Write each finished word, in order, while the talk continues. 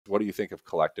What do you think of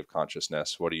collective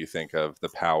consciousness? What do you think of the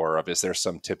power of, is there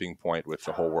some tipping point with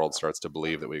the whole world starts to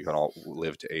believe that we can all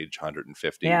live to age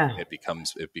 150? Yeah. It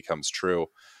becomes true.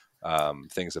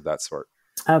 Things of that sort.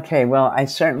 Okay. Well, I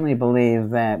certainly believe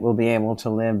that we'll be able to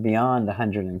live beyond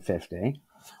 150.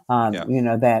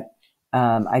 Yeah.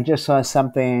 I just saw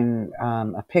something,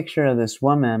 a picture of this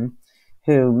woman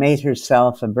who made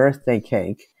herself a birthday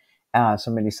cake.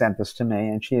 Somebody sent this to me,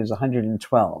 and she is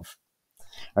 112.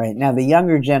 All right. Now, the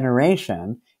younger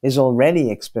generation is already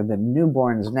the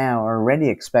newborns now are already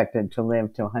expected to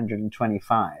live to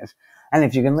 125. And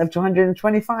if you can live to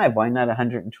 125, why not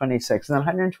 126 and then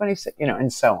 126,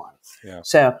 and so on. Yeah.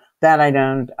 So that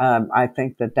I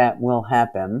think that will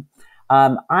happen.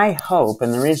 I hope,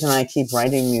 and the reason I keep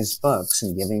writing these books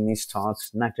and giving these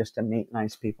talks, not just to meet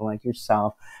nice people like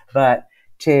yourself, but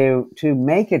to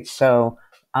make it so,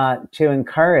 to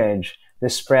encourage the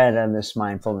spread of this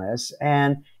mindfulness,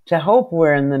 and to hope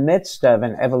we're in the midst of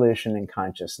an evolution in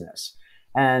consciousness.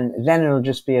 And then it'll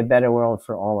just be a better world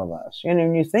for all of us.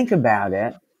 When you think about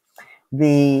it,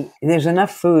 there's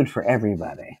enough food for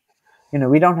everybody.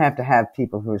 We don't have to have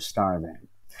people who are starving.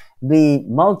 The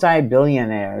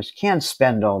multi-billionaires can't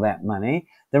spend all that money.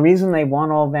 The reason they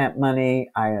want all that money,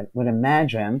 I would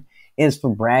imagine, is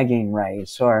for bragging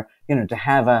rights, or, to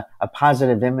have a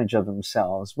positive image of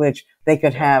themselves, which they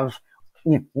could have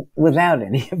without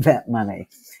any of that money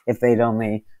if they'd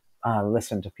only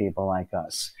listen to people like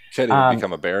us. Could even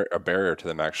become a barrier to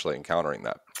them actually encountering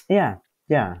that. Yeah,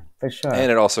 for sure. And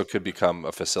it also could become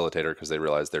a facilitator because they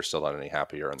realize they're still not any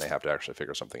happier and they have to actually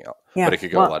figure something out. Yeah, but it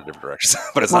could go a lot of different directions.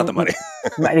 But it's not the money.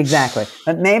 Right, exactly.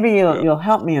 But maybe you'll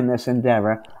help me in this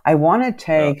endeavor. I want to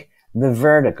take the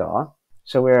vertical,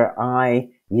 so where I,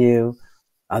 you,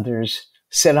 others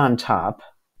sit on top,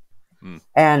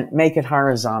 and make it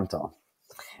horizontal.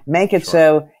 Make it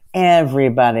so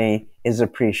everybody is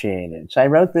appreciated. So I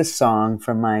wrote this song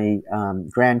for my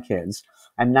grandkids.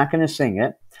 I'm not going to sing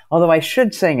it, although I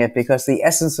should sing it, because the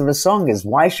essence of a song is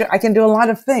I can do a lot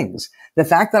of things. The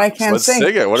fact that I can't sing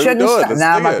it. What are you doing? No,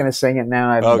 I'm not going to sing it now.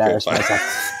 I've embarrassed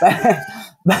myself.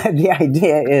 But the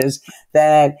idea is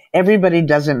that everybody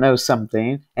doesn't know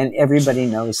something, and everybody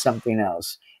knows something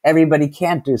else. Everybody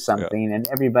can't do something, and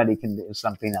everybody can do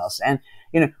something else. And,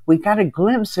 we got a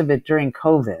glimpse of it during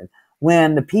COVID,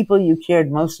 when the people you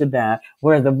cared most about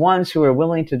were the ones who were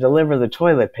willing to deliver the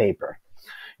toilet paper.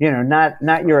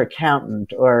 Not your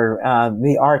accountant or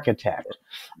the architect.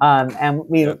 And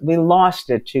we lost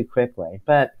it too quickly.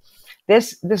 But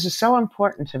this is so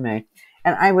important to me.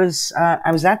 And I was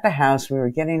at the house. We were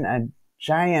getting a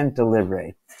giant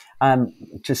delivery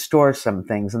to store some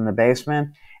things in the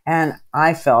basement. And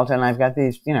I felt, and I've got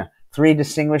these, 3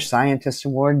 Distinguished Scientist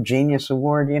Award, Genius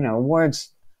Award,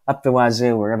 awards up the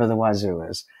wazoo, wherever the wazoo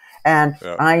is. And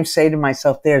I say to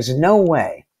myself, there's no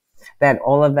way that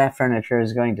all of that furniture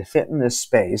is going to fit in this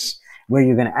space where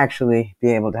you're going to actually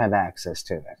be able to have access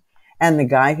to it. And the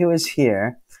guy who is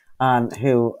here,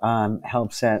 who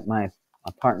helps at my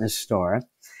partner's store,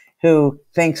 who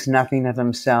thinks nothing of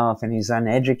himself, and he's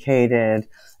uneducated,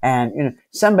 and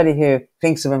somebody who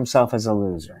thinks of himself as a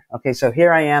loser. Okay, so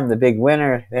here I am, the big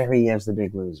winner. There he is, the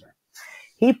big loser.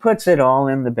 He puts it all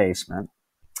in the basement,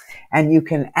 and you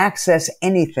can access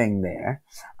anything there.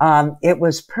 It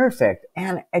was perfect,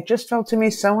 and it just felt to me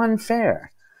so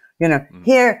unfair.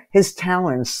 Here his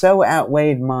talents so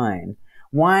outweighed mine.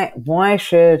 Why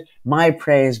should my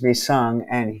praise be sung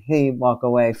and he walk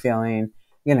away feeling,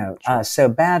 so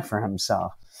bad for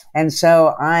himself? And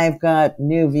so I've got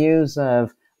new views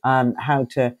of how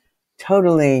to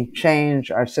totally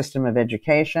change our system of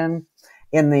education.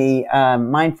 In the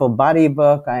Mindful Body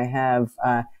book, I have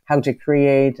how to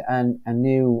create a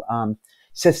new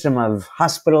system of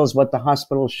hospitals, what the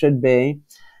hospitals should be.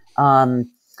 And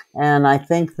I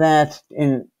think that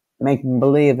in making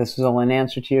believe, this is all an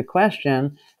answer to your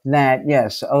question, that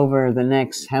yes, over the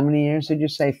next, how many years did you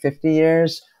say, 50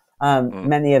 years,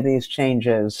 many of these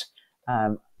changes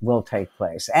will take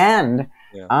place. And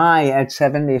I, at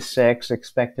 76,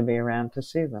 expect to be around to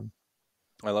see them.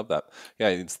 I love that. Yeah,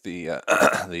 it's the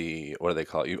what do they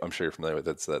call it? I'm sure you're familiar with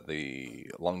it. It's the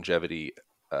longevity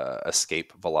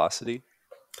escape velocity.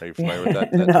 Are you familiar with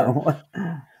that? No.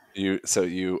 Term? It's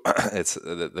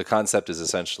the concept is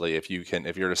essentially if you're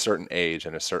at a certain age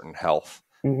and a certain health,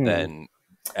 then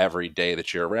every day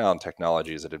that you're around,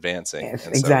 technology is advancing. Yes,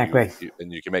 and exactly. So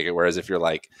you can make it. Whereas if you're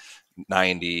like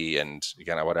 90 and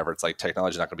whatever, it's like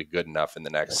technology is not going to be good enough in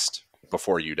the next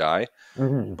before you die.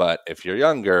 But if you're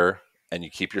younger and you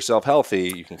keep yourself healthy,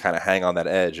 you can kind of hang on that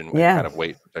edge and kind of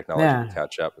wait for technology to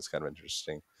catch up. It's kind of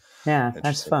interesting. Yeah,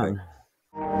 that's fun.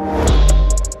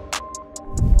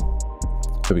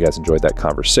 Hope you guys enjoyed that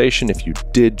conversation. If you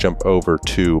did, jump over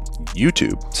to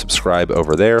YouTube, subscribe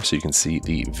over there so you can see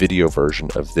the video version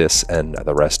of this and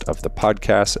the rest of the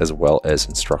podcast, as well as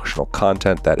instructional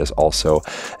content that is also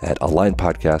at Align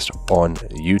Podcast on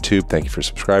YouTube. Thank you for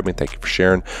subscribing. Thank you for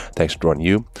sharing. Thanks for joining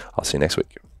you. I'll see you next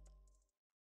week.